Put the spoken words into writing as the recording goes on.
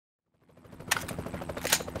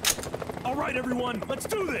All right, everyone, let's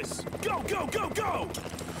do this! Go, go, go, go!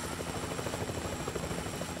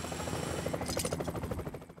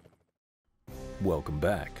 Welcome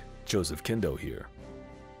back. Joseph Kendo here.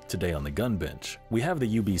 Today on the gun bench, we have the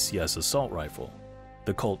U.B.C.S. assault rifle,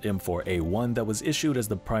 the Colt M4-A1 that was issued as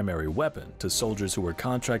the primary weapon to soldiers who were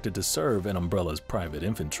contracted to serve in Umbrella's private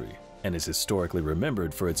infantry, and is historically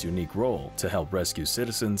remembered for its unique role to help rescue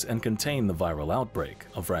citizens and contain the viral outbreak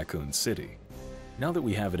of Raccoon City. Now that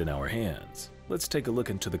we have it in our hands, let's take a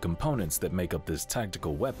look into the components that make up this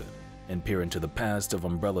tactical weapon and peer into the past of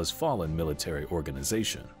Umbrella's fallen military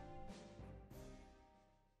organization.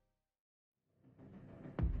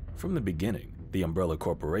 From the beginning, the Umbrella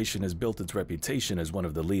Corporation has built its reputation as one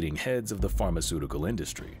of the leading heads of the pharmaceutical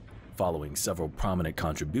industry, following several prominent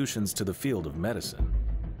contributions to the field of medicine.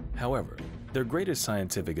 However, their greatest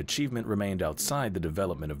scientific achievement remained outside the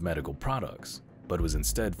development of medical products, but was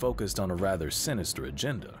instead focused on a rather sinister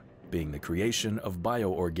agenda, being the creation of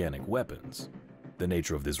bioorganic weapons. The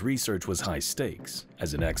nature of this research was high stakes,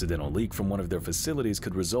 as an accidental leak from one of their facilities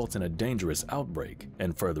could result in a dangerous outbreak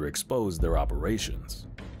and further expose their operations.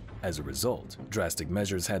 As a result, drastic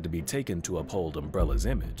measures had to be taken to uphold Umbrella's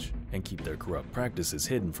image and keep their corrupt practices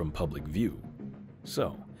hidden from public view.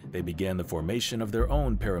 So, they began the formation of their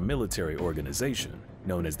own paramilitary organization,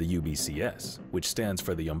 known as the U.B.C.S., which stands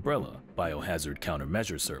for the Umbrella Biohazard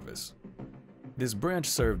Countermeasure Service. This branch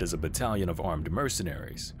served as a battalion of armed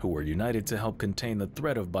mercenaries who were united to help contain the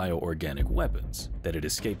threat of bioorganic weapons that had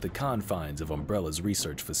escaped the confines of Umbrella's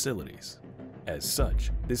research facilities. As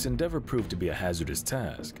such, this endeavor proved to be a hazardous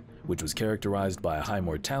task, which was characterized by a high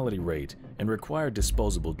mortality rate and required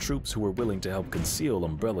disposable troops who were willing to help conceal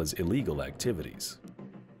Umbrella's illegal activities.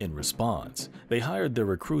 In response, they hired their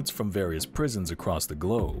recruits from various prisons across the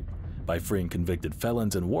globe by freeing convicted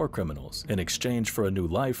felons and war criminals in exchange for a new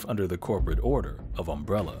life under the corporate order of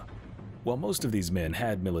Umbrella. While most of these men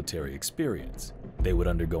had military experience, they would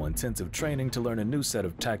undergo intensive training to learn a new set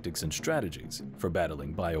of tactics and strategies for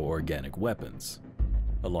battling bioorganic weapons.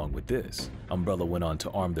 Along with this, Umbrella went on to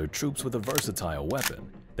arm their troops with a versatile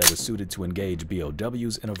weapon that was suited to engage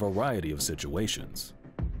BOWs in a variety of situations.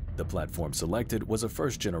 The platform selected was a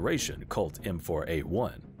first-generation Colt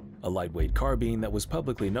M4-A1, a lightweight carbine that was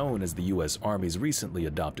publicly known as the U.S. Army's recently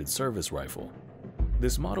adopted service rifle.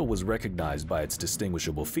 This model was recognized by its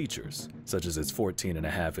distinguishable features, such as its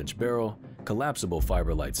 14.5-inch barrel, collapsible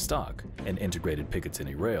fiberlight stock, and integrated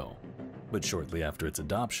Picatinny rail. But shortly after its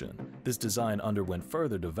adoption, this design underwent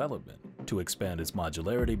further development to expand its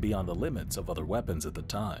modularity beyond the limits of other weapons at the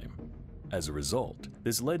time. As a result,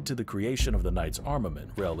 this led to the creation of the Knight's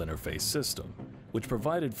Armament rail interface system, which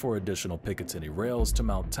provided 4 additional Picatinny rails to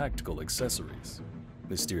mount tactical accessories.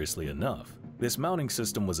 Mysteriously enough, this mounting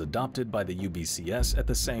system was adopted by the U.B.C.S. at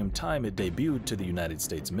the same time it debuted to the United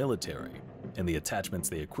States military, and the attachments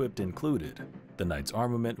they equipped included the Knight's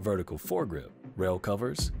Armament vertical foregrip, rail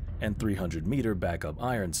covers, and 300-meter backup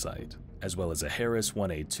iron sight, as well as a Harris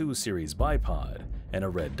 1A2 series bipod and a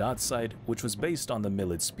red dot sight which was based on the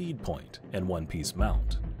Millet Speed Point and one-piece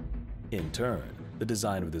mount. In turn, the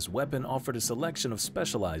design of this weapon offered a selection of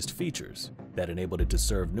specialized features that enabled it to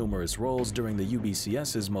serve numerous roles during the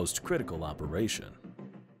U.B.C.S.'s most critical operation.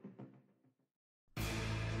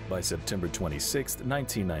 By September 26,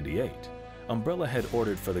 1998, Umbrella had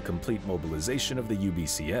ordered for the complete mobilization of the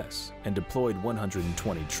U.B.C.S. and deployed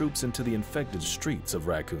 120 troops into the infected streets of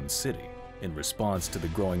Raccoon City in response to the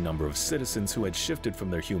growing number of citizens who had shifted from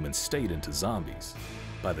their human state into zombies.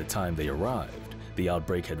 By the time they arrived, the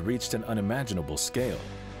outbreak had reached an unimaginable scale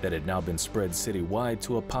that had now been spread citywide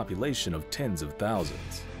to a population of tens of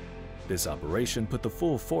thousands. This operation put the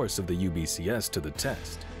full force of the U.B.C.S. to the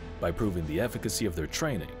test by proving the efficacy of their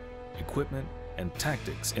training, equipment, and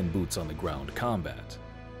tactics in boots-on-the-ground combat.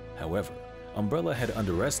 However, Umbrella had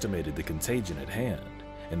underestimated the contagion at hand,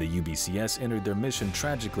 and the U.B.C.S. entered their mission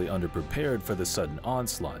tragically underprepared for the sudden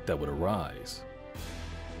onslaught that would arise.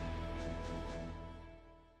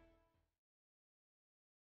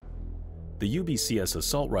 The U.B.C.S.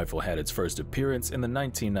 assault rifle had its first appearance in the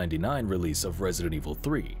 1999 release of Resident Evil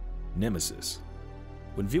 3, Nemesis.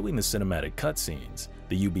 When viewing the cinematic cutscenes,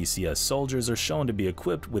 the U.B.C.S. soldiers are shown to be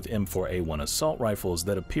equipped with M4-A1 assault rifles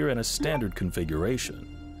that appear in a standard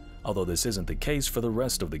configuration, although this isn't the case for the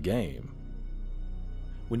rest of the game.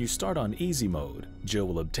 When you start on easy mode, Jill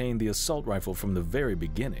will obtain the assault rifle from the very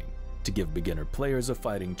beginning to give beginner players a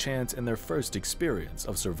fighting chance in their first experience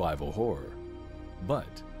of survival horror.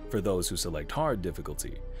 But for those who select hard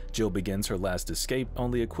difficulty, Jill begins her last escape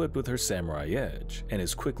only equipped with her samurai edge and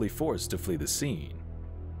is quickly forced to flee the scene.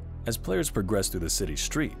 As players progress through the city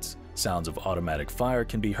streets, sounds of automatic fire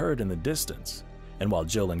can be heard in the distance, and while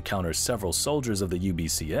Jill encounters several soldiers of the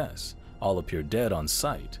U.B.C.S., all appear dead on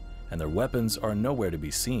sight, and their weapons are nowhere to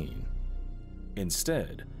be seen.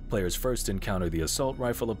 Instead, players first encounter the assault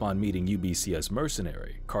rifle upon meeting U.B.C.S.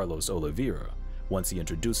 mercenary Carlos Oliveira, once he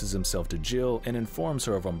introduces himself to Jill and informs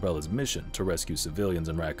her of Umbrella's mission to rescue civilians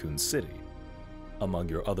in Raccoon City. Among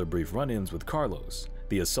your other brief run-ins with Carlos,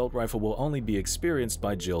 the assault rifle will only be experienced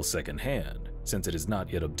by Jill secondhand, since it is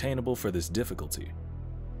not yet obtainable for this difficulty.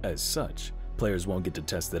 As such, players won't get to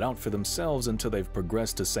test it out for themselves until they've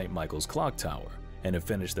progressed to St. Michael's Clock Tower and have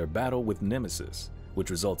finished their battle with Nemesis,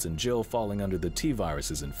 which results in Jill falling under the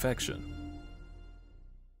T-Virus's infection.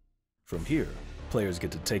 From here, players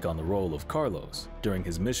get to take on the role of Carlos during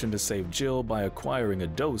his mission to save Jill by acquiring a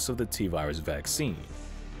dose of the T-Virus vaccine.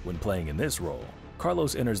 When playing in this role,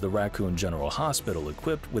 Carlos enters the Raccoon General Hospital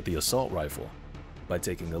equipped with the assault rifle. By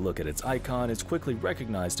taking a look at its icon, it's quickly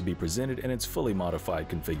recognized to be presented in its fully modified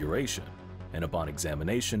configuration, and upon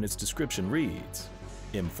examination, its description reads,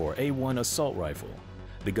 M4-A1 Assault Rifle.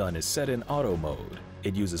 The gun is set in auto mode.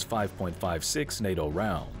 It uses 5.56 NATO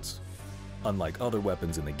rounds. Unlike other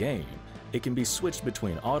weapons in the game, it can be switched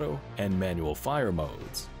between auto and manual fire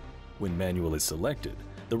modes. When manual is selected,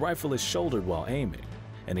 the rifle is shouldered while aiming,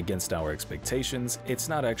 and against our expectations, it's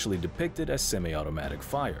not actually depicted as semi-automatic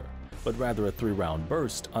fire, but rather a 3-round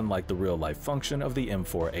burst, unlike the real-life function of the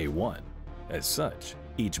M4-A1. As such,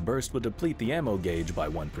 each burst would deplete the ammo gauge by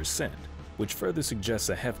 1%, which further suggests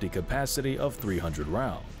a hefty capacity of 300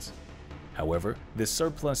 rounds. However, this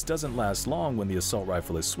surplus doesn't last long when the assault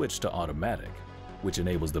rifle is switched to automatic, which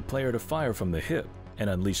enables the player to fire from the hip and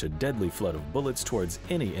unleash a deadly flood of bullets towards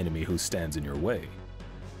any enemy who stands in your way.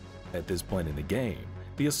 At this point in the game,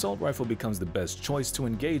 the assault rifle becomes the best choice to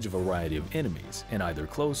engage a variety of enemies in either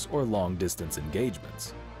close or long-distance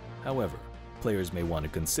engagements. However, players may want to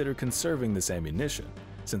consider conserving this ammunition,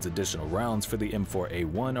 since additional rounds for the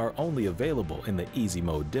M4-A1 are only available in the easy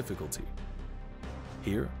mode difficulty.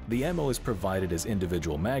 Here, the ammo is provided as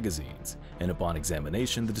individual magazines, and upon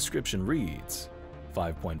examination the description reads,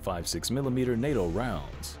 5.56mm NATO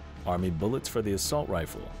rounds, Army bullets for the assault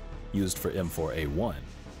rifle, used for M4-A1.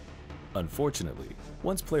 Unfortunately,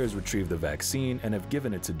 once players retrieve the vaccine and have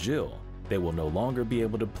given it to Jill, they will no longer be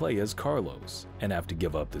able to play as Carlos and have to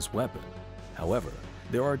give up this weapon. However,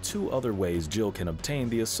 there are 2 other ways Jill can obtain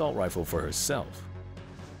the assault rifle for herself.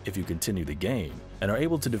 If you continue the game and are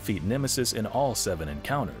able to defeat Nemesis in all 7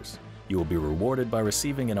 encounters, you will be rewarded by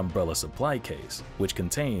receiving an Umbrella supply case, which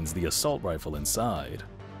contains the assault rifle inside.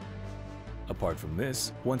 Apart from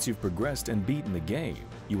this, once you've progressed and beaten the game,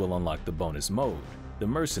 you will unlock the bonus mode, the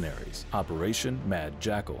Mercenaries Operation Mad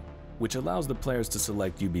Jackal, which allows the players to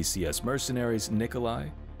select U.B.C.S. mercenaries Nikolai,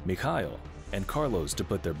 Mikhail, and Carlos to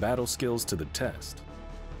put their battle skills to the test.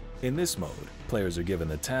 In this mode, players are given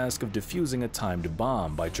the task of defusing a timed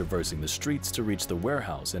bomb by traversing the streets to reach the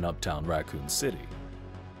warehouse in uptown Raccoon City.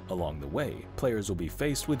 Along the way, players will be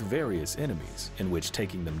faced with various enemies, in which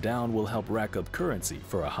taking them down will help rack up currency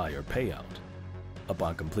for a higher payout.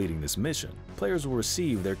 Upon completing this mission, players will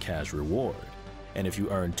receive their cash reward, and if you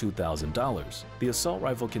earn $2,000, the assault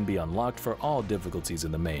rifle can be unlocked for all difficulties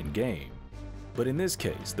in the main game. But in this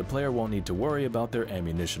case, the player won't need to worry about their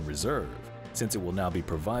ammunition reserve, since it will now be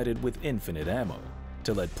provided with infinite ammo,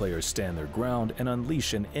 to let players stand their ground and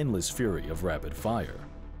unleash an endless fury of rapid fire.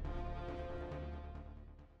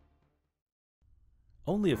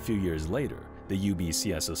 Only a few years later, the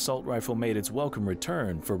U.B.C.S. assault rifle made its welcome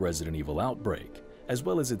return for Resident Evil Outbreak, as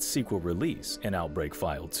well as its sequel release in Outbreak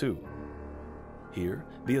File 2. Here,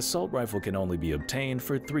 the assault rifle can only be obtained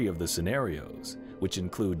for 3 of the scenarios, which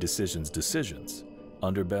include Decisions,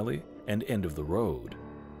 Underbelly, and End of the Road.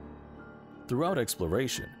 Throughout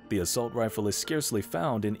exploration, the assault rifle is scarcely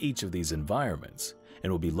found in each of these environments,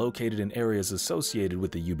 and will be located in areas associated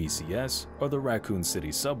with the U.B.C.S. or the Raccoon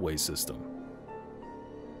City subway system.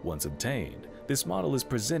 Once obtained, this model is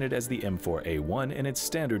presented as the M4-A1 in its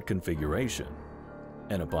standard configuration,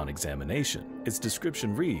 and upon examination, its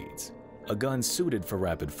description reads, a gun suited for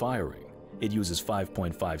rapid firing. It uses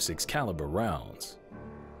 5.56 caliber rounds.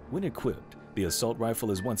 When equipped, the assault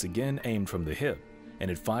rifle is once again aimed from the hip, and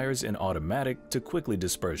it fires in automatic to quickly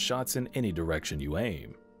disperse shots in any direction you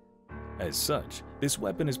aim. As such, this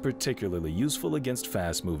weapon is particularly useful against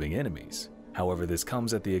fast-moving enemies. However, this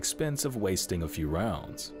comes at the expense of wasting a few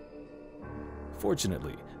rounds.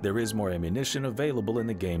 Fortunately, there is more ammunition available in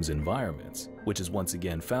the game's environments, which is once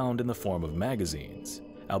again found in the form of magazines,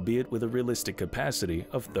 albeit with a realistic capacity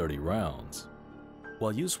of 30 rounds.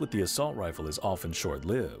 While use with the assault rifle is often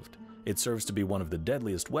short-lived, it serves to be one of the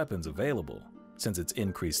deadliest weapons available, since its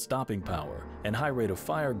increased stopping power and high rate of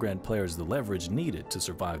fire grant players the leverage needed to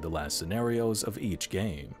survive the last scenarios of each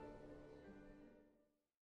game.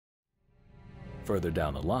 Further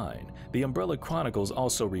down the line, the Umbrella Chronicles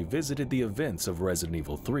also revisited the events of Resident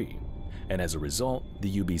Evil 3, and as a result, the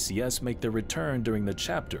U.B.C.S. make their return during the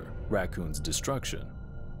chapter, Raccoon's Destruction.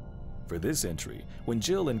 For this entry, when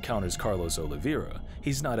Jill encounters Carlos Oliveira,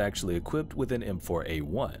 he's not actually equipped with an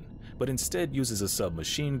M4-A1, but instead uses a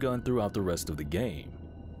submachine gun throughout the rest of the game.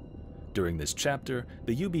 During this chapter,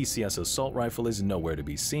 the U.B.C.S. assault rifle is nowhere to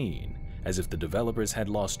be seen, as if the developers had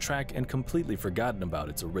lost track and completely forgotten about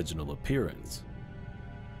its original appearance.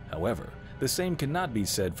 However, the same cannot be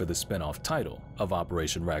said for the spin-off title of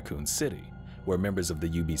Operation Raccoon City, where members of the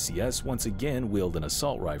U.B.C.S. once again wield an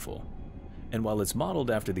assault rifle. And while it's modeled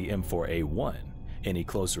after the M4-A1, any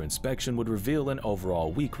closer inspection would reveal an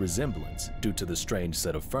overall weak resemblance due to the strange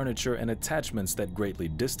set of furniture and attachments that greatly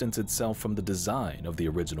distance itself from the design of the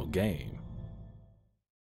original game.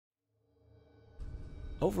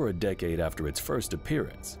 Over a decade after its first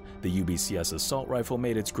appearance, the U.B.C.S. assault rifle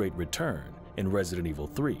made its great return in Resident Evil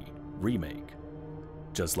 3 Remake.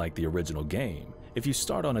 Just like the original game, if you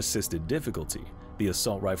start on assisted difficulty, the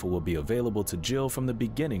assault rifle will be available to Jill from the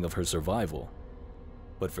beginning of her survival.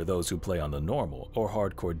 But for those who play on the normal or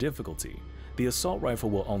hardcore difficulty, the assault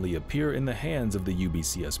rifle will only appear in the hands of the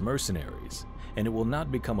U.B.C.S. mercenaries, and it will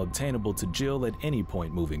not become obtainable to Jill at any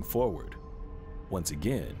point moving forward. Once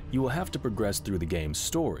again, you will have to progress through the game's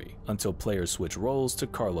story until players switch roles to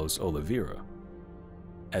Carlos Oliveira.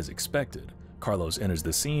 As expected, Carlos enters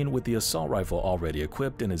the scene with the assault rifle already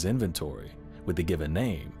equipped in his inventory, with the given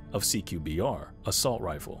name of CQBR assault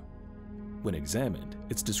rifle. When examined,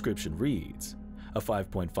 its description reads, a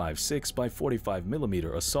 5.56 by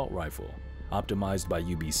 45mm assault rifle, optimized by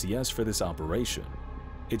U.B.C.S. for this operation.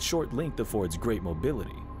 Its short length affords great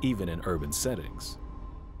mobility, even in urban settings.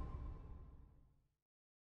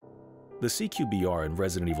 The CQBR in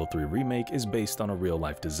Resident Evil 3 Remake is based on a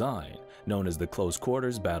real-life design known as the Close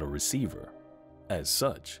Quarters Battle Receiver. As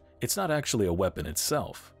such, it's not actually a weapon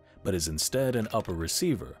itself, but is instead an upper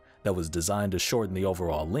receiver that was designed to shorten the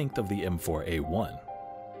overall length of the M4-A1.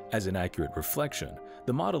 As an accurate reflection,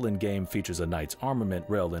 the model in-game features a Knight's Armament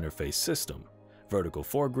rail interface system, vertical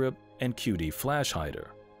foregrip, and QD flash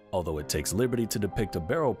hider, although it takes liberty to depict a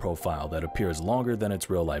barrel profile that appears longer than its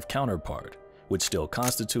real-life counterpart, which still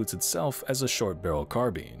constitutes itself as a short barrel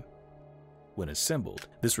carbine. When assembled,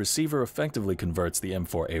 this receiver effectively converts the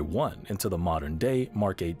M4-A1 into the modern-day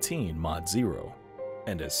Mark 18 Mod 0,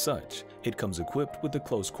 and as such, it comes equipped with the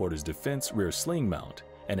Close Quarters Defense rear sling mount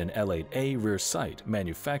and an L8A rear sight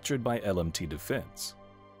manufactured by LMT Defense.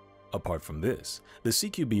 Apart from this, the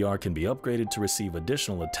CQBR can be upgraded to receive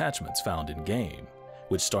additional attachments found in-game,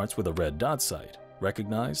 which starts with a red dot sight,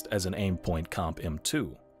 recognized as an Aimpoint Comp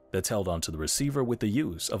M2, that's held onto the receiver with the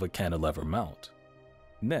use of a cantilever mount.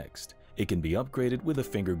 Next, it can be upgraded with a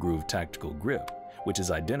finger groove tactical grip, which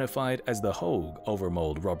is identified as the Hogue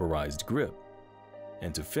Overmold rubberized grip.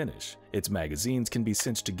 And to finish, its magazines can be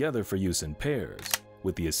cinched together for use in pairs,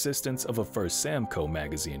 with the assistance of a First Samco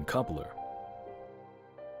magazine coupler.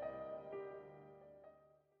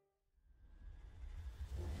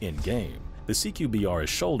 In-game, the CQBR is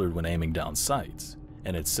shouldered when aiming down sights,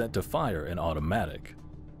 and it's set to fire in automatic.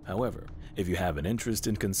 However, if you have an interest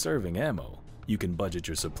in conserving ammo, you can budget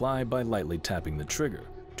your supply by lightly tapping the trigger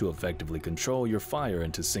to effectively control your fire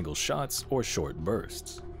into single shots or short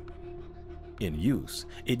bursts. In use,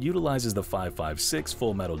 it utilizes the 5.56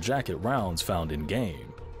 Full Metal Jacket rounds found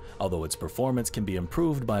in-game, although its performance can be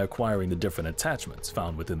improved by acquiring the different attachments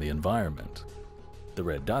found within the environment. The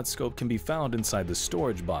red dot scope can be found inside the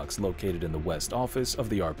storage box located in the west office of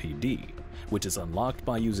the RPD, which is unlocked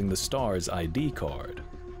by using the STARS ID card.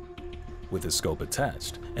 With the scope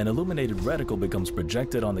attached, an illuminated reticle becomes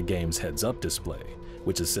projected on the game's heads-up display,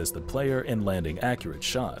 which assists the player in landing accurate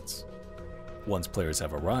shots. Once players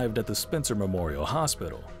have arrived at the Spencer Memorial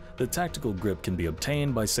Hospital, the tactical grip can be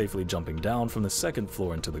obtained by safely jumping down from the second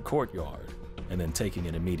floor into the courtyard, and then taking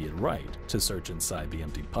an immediate right to search inside the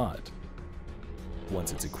empty pot.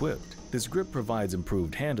 Once it's equipped, this grip provides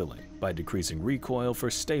improved handling by decreasing recoil for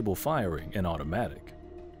stable firing in automatic.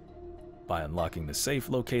 By unlocking the safe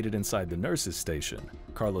located inside the nurse's station,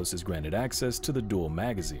 Carlos is granted access to the dual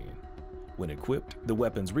magazine. When equipped, the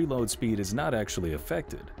weapon's reload speed is not actually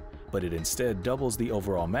affected, but it instead doubles the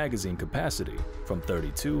overall magazine capacity from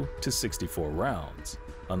 32 to 64 rounds,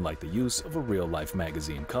 unlike the use of a real-life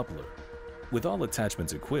magazine coupler. With all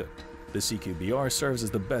attachments equipped, the CQBR serves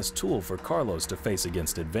as the best tool for Carlos to face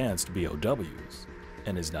against advanced BOWs,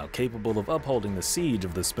 and is now capable of upholding the siege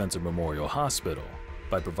of the Spencer Memorial Hospital,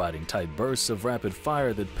 by providing tight bursts of rapid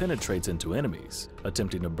fire that penetrates into enemies,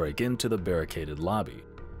 attempting to break into the barricaded lobby.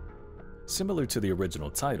 Similar to the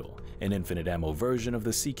original title, an infinite ammo version of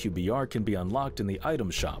the CQBR can be unlocked in the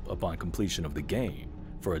item shop upon completion of the game,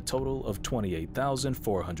 for a total of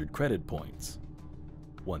 28,400 credit points.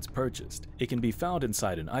 Once purchased, it can be found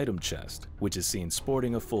inside an item chest, which is seen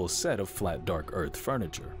sporting a full set of flat dark earth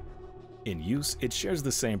furniture. In use, it shares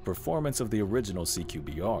the same performance of the original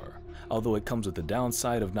CQBR, although it comes with the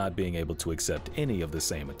downside of not being able to accept any of the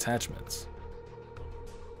same attachments.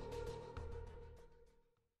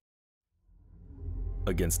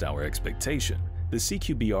 Against our expectation, the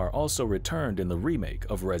CQBR also returned in the remake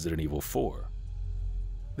of Resident Evil 4.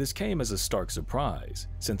 This came as a stark surprise,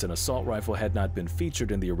 since an assault rifle had not been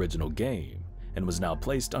featured in the original game and was now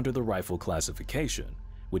placed under the rifle classification,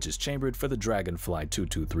 which is chambered for the Dragonfly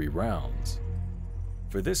 223 rounds.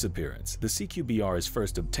 For this appearance, the CQBR is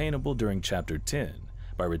first obtainable during Chapter 10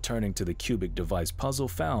 by returning to the cubic device puzzle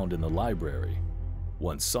found in the library.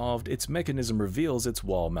 Once solved, its mechanism reveals its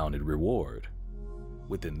wall-mounted reward.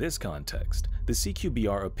 Within this context, the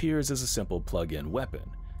CQBR appears as a simple plug-in weapon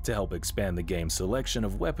to help expand the game's selection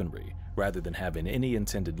of weaponry rather than having any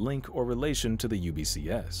intended link or relation to the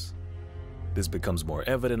U.B.C.S. This becomes more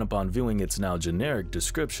evident upon viewing its now generic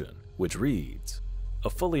description, which reads, "A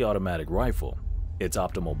fully automatic rifle. Its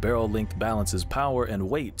optimal barrel length balances power and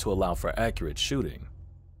weight to allow for accurate shooting."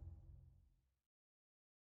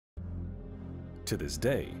 To this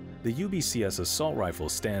day, the U.B.C.S. assault rifle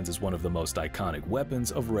stands as one of the most iconic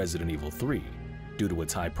weapons of Resident Evil 3, due to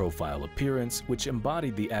its high-profile appearance, which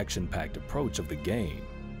embodied the action-packed approach of the game.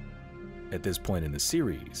 At this point in the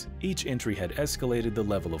series, each entry had escalated the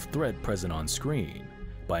level of threat present on screen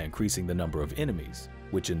by increasing the number of enemies,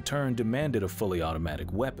 which in turn demanded a fully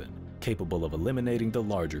automatic weapon capable of eliminating the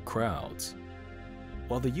larger crowds.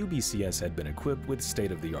 While the U.B.C.S. had been equipped with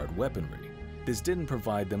state-of-the-art weaponry, this didn't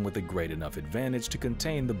provide them with a great enough advantage to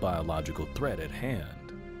contain the biological threat at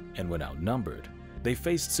hand, and when outnumbered, they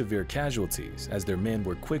faced severe casualties as their men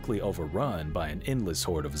were quickly overrun by an endless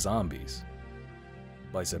horde of zombies.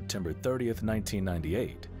 By September 30th,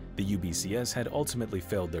 1998, the U.B.C.S. had ultimately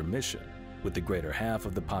failed their mission, with the greater half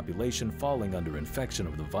of the population falling under infection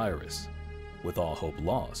of the virus. With all hope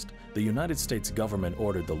lost, the United States government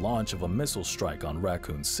ordered the launch of a missile strike on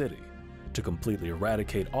Raccoon City to completely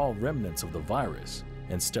eradicate all remnants of the virus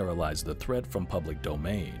and sterilize the threat from public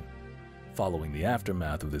domain. Following the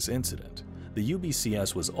aftermath of this incident, the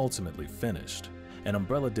U.B.C.S. was ultimately finished, and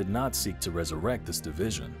Umbrella did not seek to resurrect this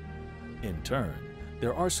division. In turn,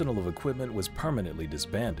 their arsenal of equipment was permanently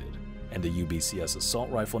disbanded, and the U.B.C.S. assault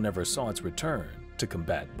rifle never saw its return to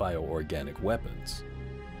combat bioorganic weapons.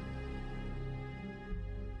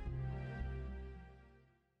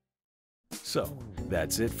 So,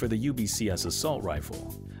 that's it for the U.B.C.S. assault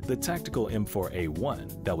rifle, the tactical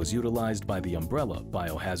M4-A1 that was utilized by the Umbrella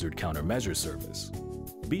Biohazard Countermeasure service.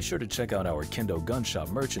 Be sure to check out our KendoGunShop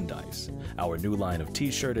merchandise. Our new line of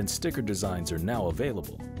t-shirt and sticker designs are now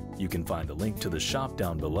available. You can find a link to the shop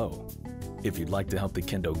down below. If you'd like to help the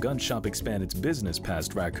KendoGunShop expand its business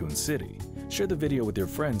past Raccoon City, share the video with your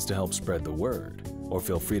friends to help spread the word, or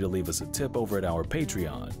feel free to leave us a tip over at our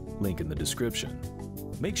Patreon, link in the description.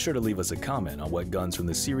 Make sure to leave us a comment on what guns from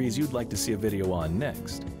the series you'd like to see a video on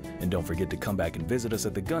next, and don't forget to come back and visit us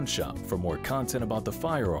at the gun shop for more content about the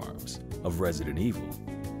firearms of Resident Evil.